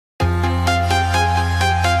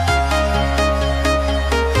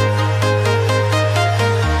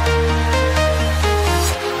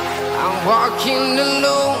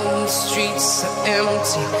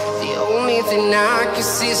and I can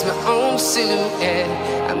see my own silhouette.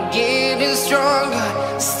 I'm getting stronger,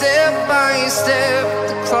 step by step.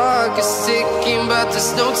 The clock is ticking, but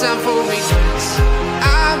there's no time for regrets.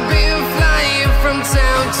 I've been flying from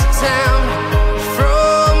town to town,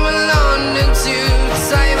 from London to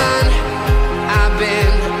Taiwan. I've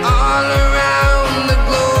been all around the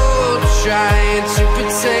globe, trying to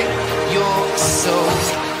protect your soul.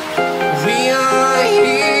 We are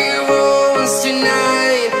heroes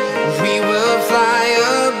tonight. We will fly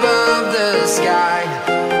above the sky.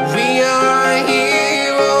 We are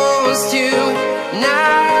heroes tonight.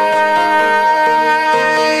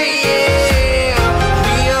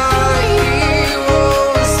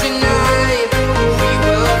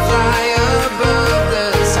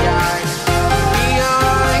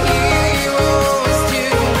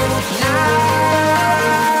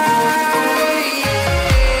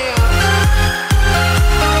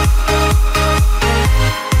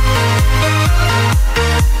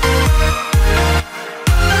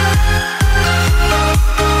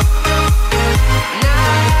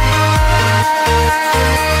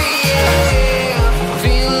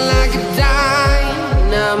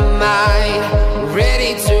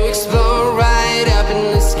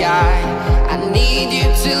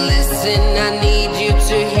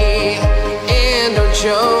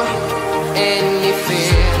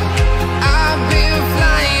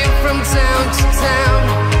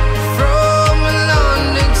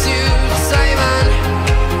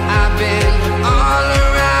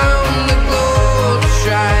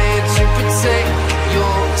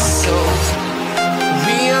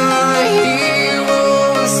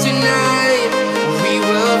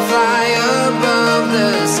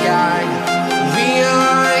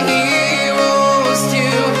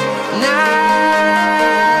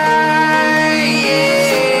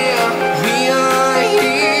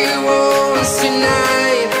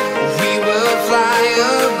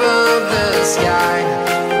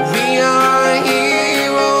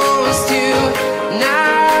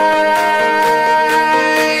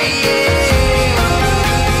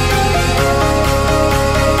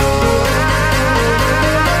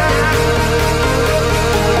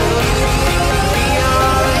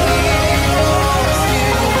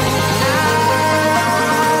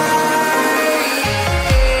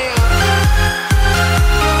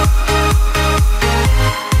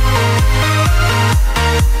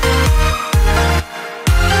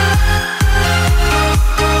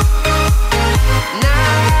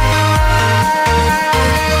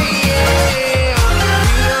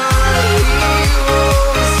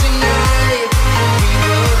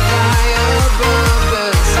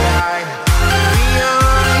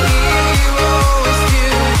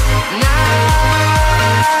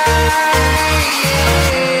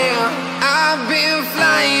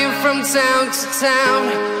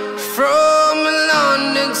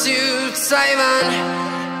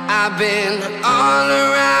 I've been all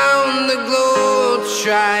around the globe,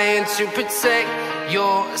 trying to protect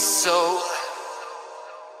your soul.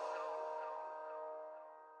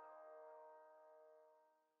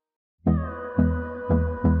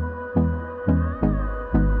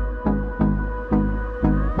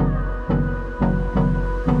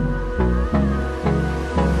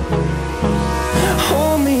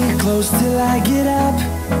 Hold me close till I get up.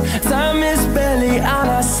 Time is barely on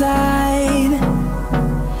our side.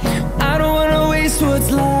 I don't wanna waste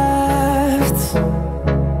what's left.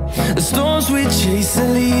 The storms we chase are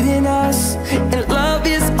leading us, and love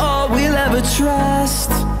is all we'll ever trust.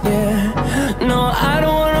 Yeah, no, I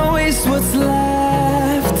don't wanna waste what's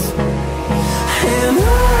left. And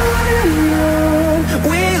on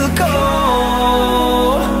we'll go,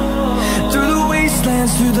 through the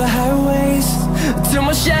wastelands, through the highways, till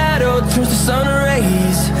my shadow turns to sun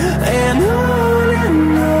rays. And on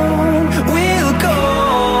we'll go,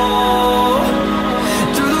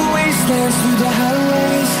 through the wastelands, through the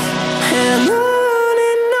highways. And on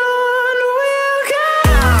we'll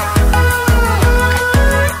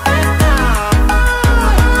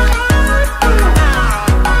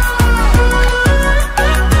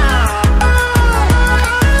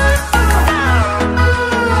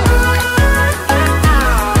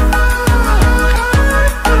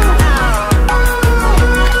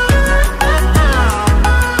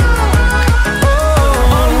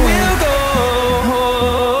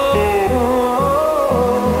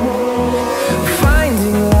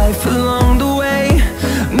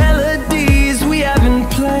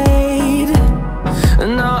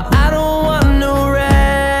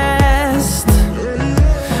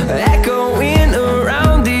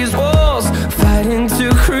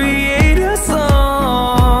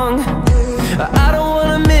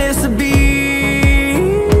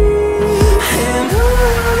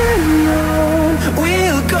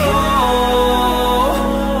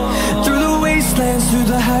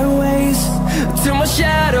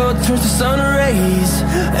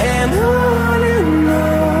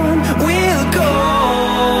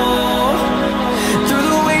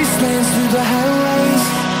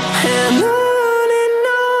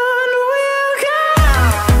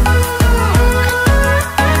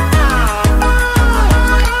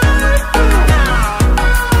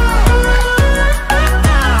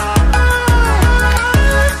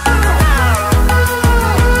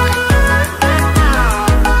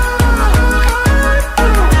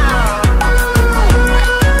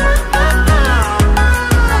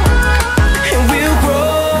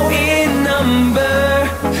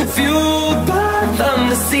fueled by them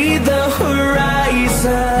to see the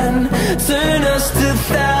horizon, turn us to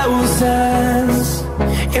thousands,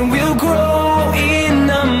 and we'll grow in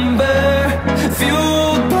number.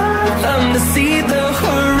 Fueled by them to see the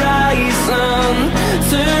horizon,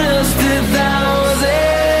 turn us to thousands,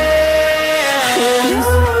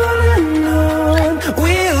 and on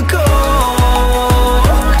we'll go.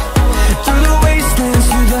 Through the wastelands,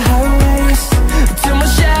 through the highways, till my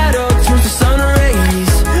shadow turns to sun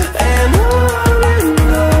rays. And on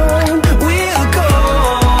we'll go.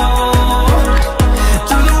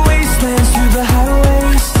 Through the wastelands, through the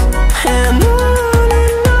highways, and on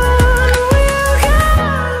we'll go.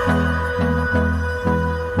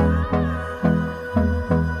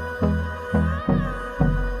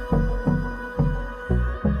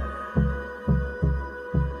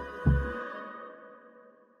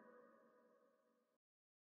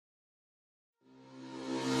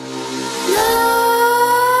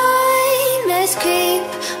 Nightmares creep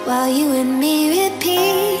while you and me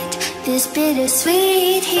repeat. This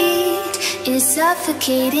bittersweet heat is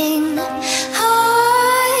suffocating.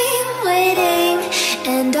 I'm waiting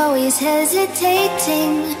and always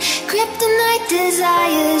hesitating. Kryptonite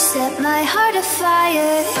desires set my heart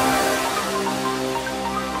afire.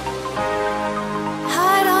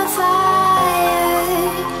 Heart on fire.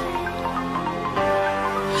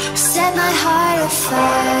 Set my heart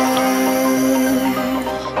afire.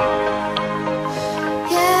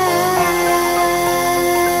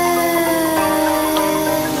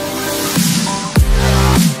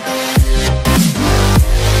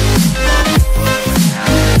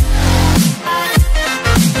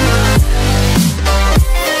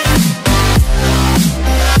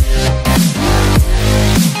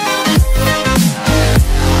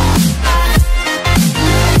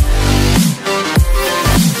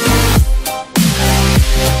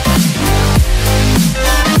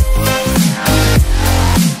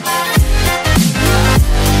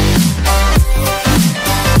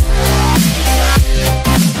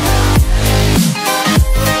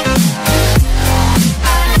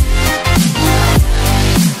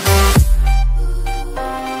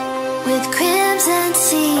 With crimson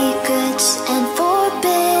secrets and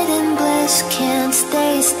forbidden bliss, can't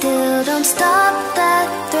stay still, don't stop that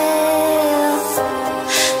thrill.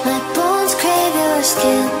 My bones crave your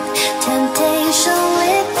skin, temptation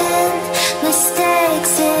within,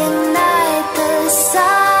 mistakes ignite the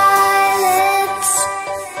silence.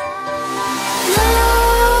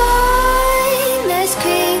 Nightmares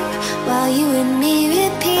creep while you and me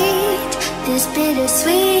repeat. This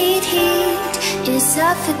bittersweet heat is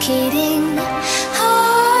suffocating.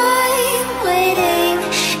 I'm waiting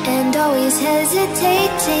and always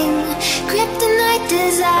hesitating. Kryptonite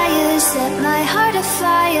desires set my heart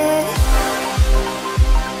afire.